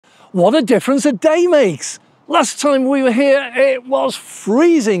What a difference a day makes. Last time we were here, it was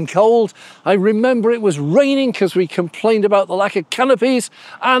freezing cold. I remember it was raining because we complained about the lack of canopies,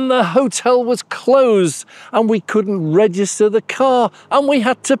 and the hotel was closed and we couldn't register the car and we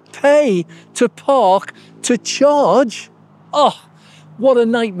had to pay to park to charge. Oh, what a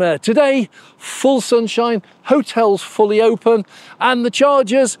nightmare. Today, full sunshine, hotels fully open, and the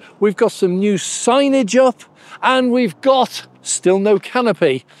chargers, we've got some new signage up and we've got still no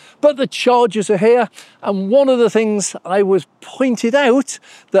canopy, but the chargers are here. And one of the things I was pointed out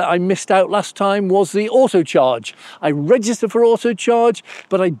that I missed out last time was the Autocharge. I registered for Autocharge,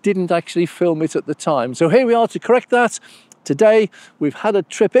 but I didn't actually film it at the time. So here we are to correct that. Today, we've had a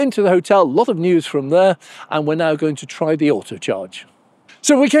trip into the hotel, a lot of news from there, and we're now going to try the Autocharge.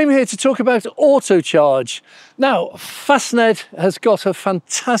 So we came here to talk about Autocharge. Now, Fastned has got a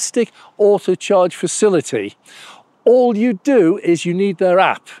fantastic Autocharge facility. All you do is you need their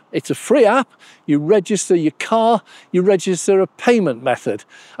app. It's a free app. You register your car, you register a payment method,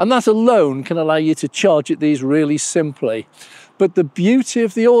 and that alone can allow you to charge at these really simply. But the beauty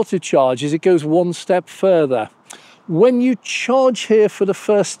of the Autocharge is it goes one step further. When you charge here for the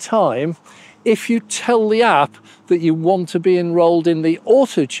first time, if you tell the app that you want to be enrolled in the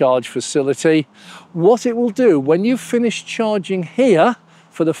Autocharge facility, what it will do when you finish charging here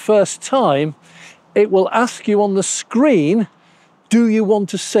for the first time, it will ask you on the screen, do you want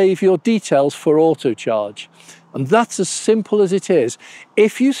to save your details for Autocharge? And that's as simple as it is.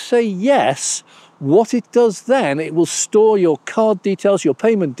 If you say yes, what it does then, it will store your card details, your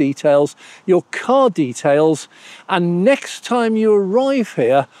payment details, your car details, and next time you arrive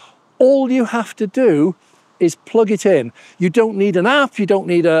here, all you have to do is plug it in. You don't need an app, you don't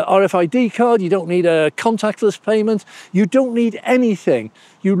need a RFID card, you don't need a contactless payment, you don't need anything.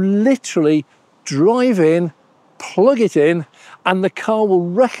 You literally drive in, plug it in, and the car will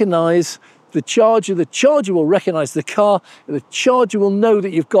recognize the charger will recognize the car, the charger will know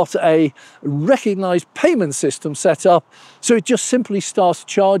that you've got a recognized payment system set up, so it just simply starts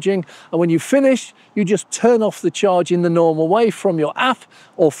charging, and when you finish, you just turn off the charge in the normal way from your app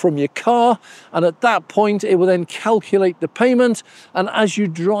or from your car, and at that point it will then calculate the payment, and as you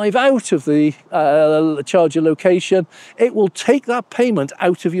drive out of the charger location, it will take that payment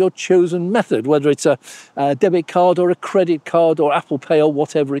out of your chosen method, whether it's a debit card or a credit card or Apple Pay or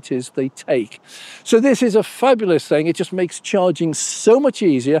whatever it is they take. So this is a fabulous thing. It just makes charging so much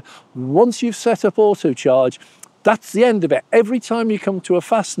easier. Once you've set up Autocharge, that's the end of it. Every time you come to a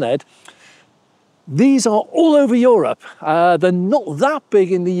Fastned, these are all over Europe. They're not that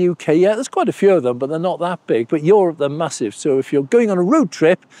big in the UK yet. There's quite a few of them, but they're not that big. But Europe, they're massive. So if you're going on a road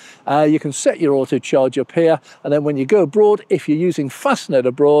trip, you can set your Autocharge up here. And then when you go abroad, if you're using Fastned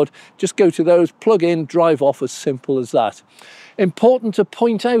abroad, just go to those, plug in, drive off, as simple as that. Important to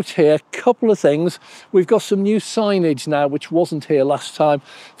point out here, a couple of things. We've got some new signage now, which wasn't here last time.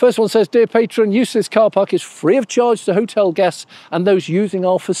 First one says, "Dear patron, use of this car park is free of charge to hotel guests and those using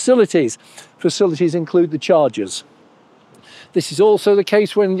our facilities." Facilities include the chargers. This is also the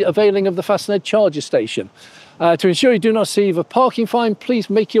case when availing of the Fastned charger station. To ensure you do not receive a parking fine, please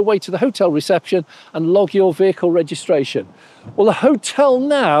make your way to the hotel reception and log your vehicle registration. Well, the hotel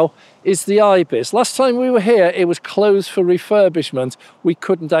now is the Ibis. Last time we were here, it was closed for refurbishment. We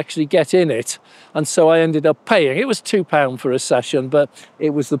couldn't actually get in it, and so I ended up paying. It was £2 for a session, but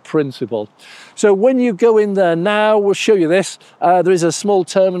it was the principle. So when you go in there now, we'll show you this. There is a small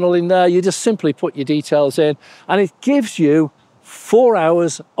terminal in there. You just simply put your details in, and it gives you 4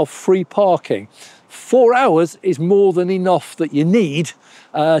 hours of free parking. 4 hours is more than enough that you need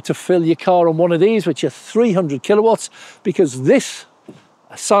to fill your car on one of these, which are 300 kilowatts, because this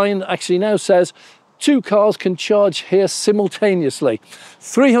sign actually now says 2 cars can charge here simultaneously.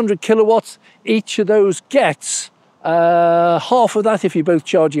 300 kilowatts, each of those gets half of that if you're both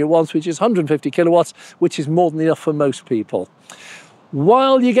charging at once, which is 150 kilowatts, which is more than enough for most people.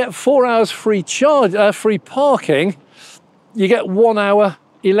 While you get 4 hours free parking, you get 1 hour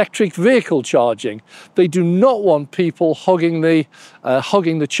electric vehicle charging. They do not want people hogging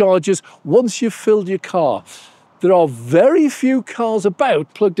the chargers once you've filled your car. There are very few cars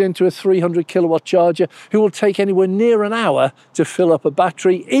about plugged into a 300 kilowatt charger who will take anywhere near an hour to fill up a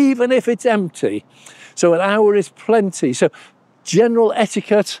battery, even if it's empty. So an hour is plenty. So general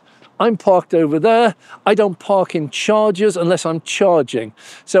etiquette, I'm parked over there. I don't park in chargers unless I'm charging.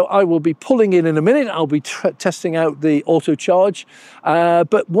 So I will be pulling in a minute. I'll be testing out the Autocharge.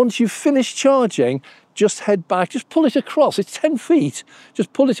 But once you've finished charging, just head back, just pull it across. It's 10 feet.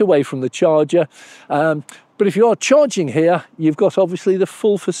 Just pull it away from the charger. But if you are charging here, you've got obviously the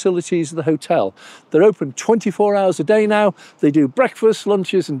full facilities of the hotel. They're open 24 hours a day now. They do breakfast,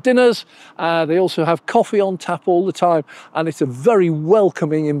 lunches and dinners. They also have coffee on tap all the time, and it's a very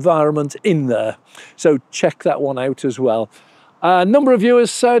welcoming environment in there. So check that one out as well. A number of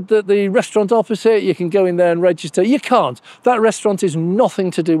viewers said that the restaurant opposite, you can go in there and register. You can't. That restaurant is nothing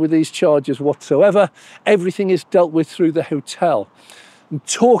to do with these charges whatsoever. Everything is dealt with through the hotel. And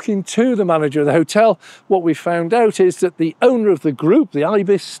talking to the manager of the hotel, what we found out is that the owner of the group, the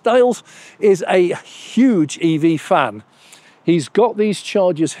Ibis Styles, is a huge EV fan. He's got these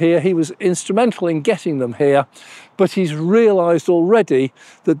chargers here. He was instrumental in getting them here, but he's realised already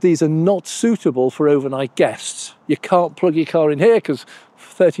that these are not suitable for overnight guests. You can't plug your car in here because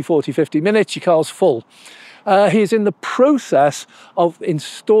 30, 40, 50 minutes, your car's full. He's in the process of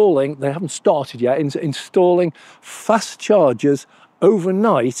installing, they haven't started yet, installing fast chargers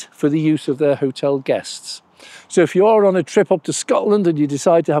overnight for the use of their hotel guests. So if you are on a trip up to Scotland and you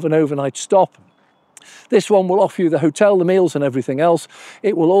decide to have an overnight stop, this one will offer you the hotel, the meals and everything else.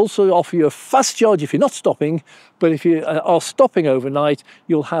 It will also offer you a fast charge if you're not stopping, but if you are stopping overnight,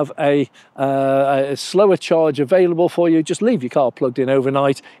 you'll have a slower charge available for you. Just leave your car plugged in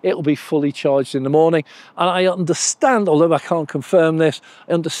overnight. It'll be fully charged in the morning. And I understand, although I can't confirm this,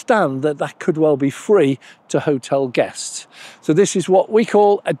 I understand that that could well be free to hotel guests. So this is what we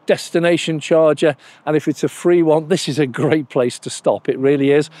call a destination charger. And if it's a free one, this is a great place to stop. It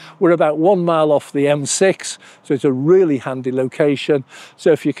really is. We're about 1 mile off the M6, so it's a really handy location.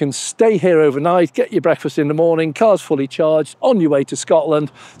 So if you can stay here overnight, get your breakfast in the morning, car's fully charged, on your way to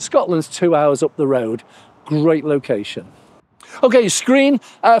Scotland. Scotland's 2 hours up the road. Great location. Okay, screen.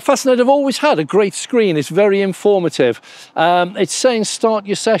 Fastned have always had a great screen. It's very informative. It's saying start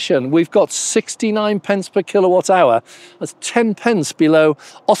your session. We've got 69 pence per kilowatt hour. That's 10 pence below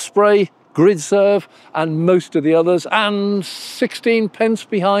Osprey, GridServe and most of the others, and 16 pence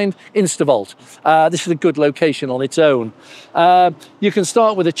behind Instavolt. This is a good location on its own. You can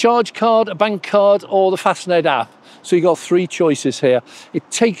start with a charge card, a bank card or the Fastned app. So you've got 3 choices here.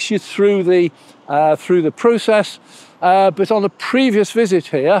 It takes you through the process. But on a previous visit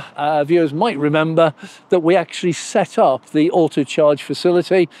here, viewers might remember that we actually set up the Autocharge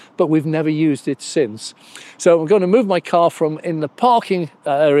facility, but we've never used it since. So I'm going to move my car from in the parking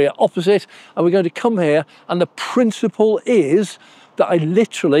area opposite, and we're going to come here, and the principle is that I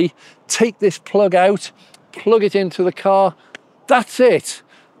literally take this plug out, plug it into the car, that's it.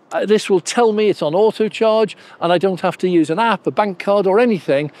 This will tell me it's on auto charge, and I don't have to use an app, a bank card or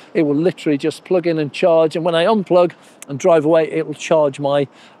anything. It will literally just plug in and charge, and when I unplug and drive away, it will charge my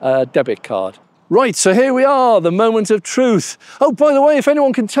debit card. Right, so here we are, the moment of truth. Oh, by the way, if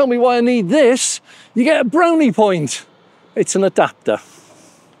anyone can tell me why I need this, you get a brownie point. It's an adapter.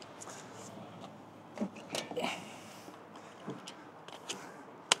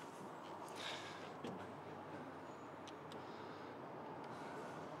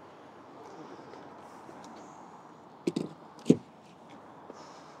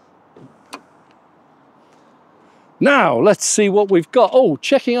 Now, let's see what we've got. Oh,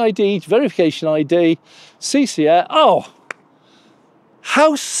 checking ID, verification ID, CCR. Oh,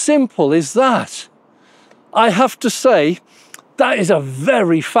 how simple is that? I have to say, that is a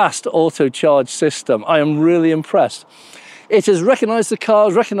very fast auto charge system. I am really impressed. It has recognized the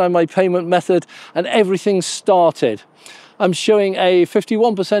cars, recognized my payment method, and everything's started. I'm showing a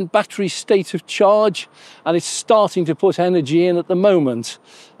 51% battery state of charge, and it's starting to put energy in at the moment.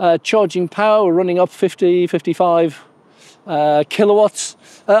 Charging power, we're running up 50, 55 kilowatts.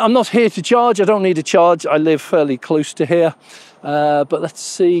 I'm not here to charge, I don't need a charge, I live fairly close to here. But let's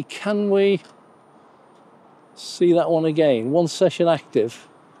see, can we see that one again? 1 session active.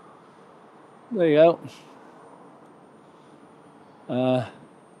 There you go.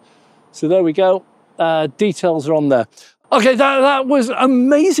 So there we go, details are on there. Okay, that was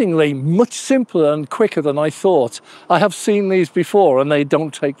amazingly much simpler and quicker than I thought. I have seen these before and they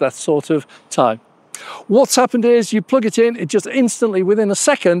don't take that sort of time. What's happened is you plug it in, it just instantly, within a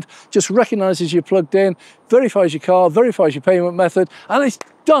second, just recognises you're plugged in, verifies your car, verifies your payment method, and it's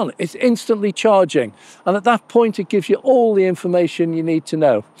done. It's instantly charging. And at that point, it gives you all the information you need to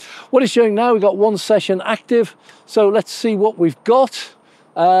know. What it's showing now, we've got 1 session active. So let's see what we've got.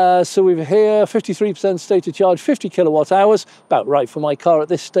 So we've here 53% state of charge, 50 kilowatt hours, about right for my car at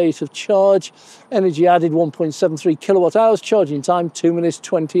this state of charge. Energy added 1.73 kilowatt hours, charging time 2 minutes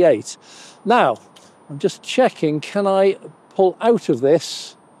 28. Now, I'm just checking, can I pull out of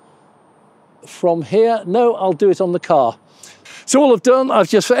this from here? No, I'll do it on the car. So all I've done, I've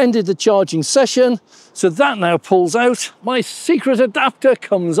just ended the charging session. So that now pulls out, my secret adapter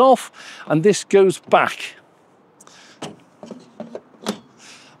comes off, and this goes back.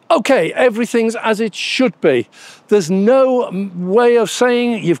 Okay, everything's as it should be. There's no way of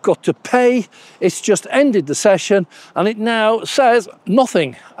saying you've got to pay. It's just ended the session and it now says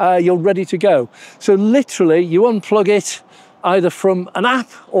nothing. You're ready to go. So literally you unplug it either from an app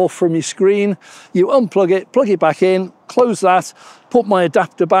or from your screen. You unplug it, plug it back in, close that, put my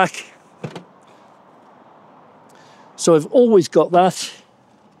adapter back. So I've always got that.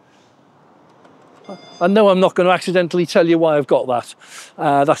 And no, I'm not going to accidentally tell you why I've got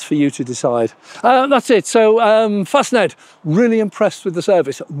that. That's for you to decide. That's it. So Fastned, really impressed with the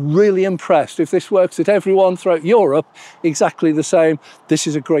service. Really impressed. If this works at everyone throughout Europe, exactly the same. This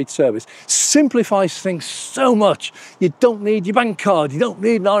is a great service. Simplifies things so much. You don't need your bank card. You don't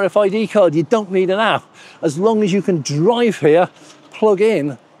need an RFID card. You don't need an app. As long as you can drive here, plug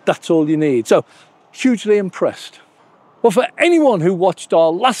in, that's all you need. So hugely impressed. Well, for anyone who watched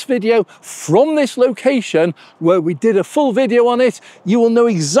our last video from this location where we did a full video on it, you will know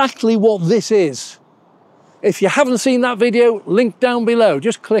exactly what this is. If you haven't seen that video, link down below.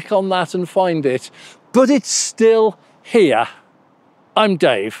 Just click on that and find it. But it's still here. I'm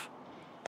Dave.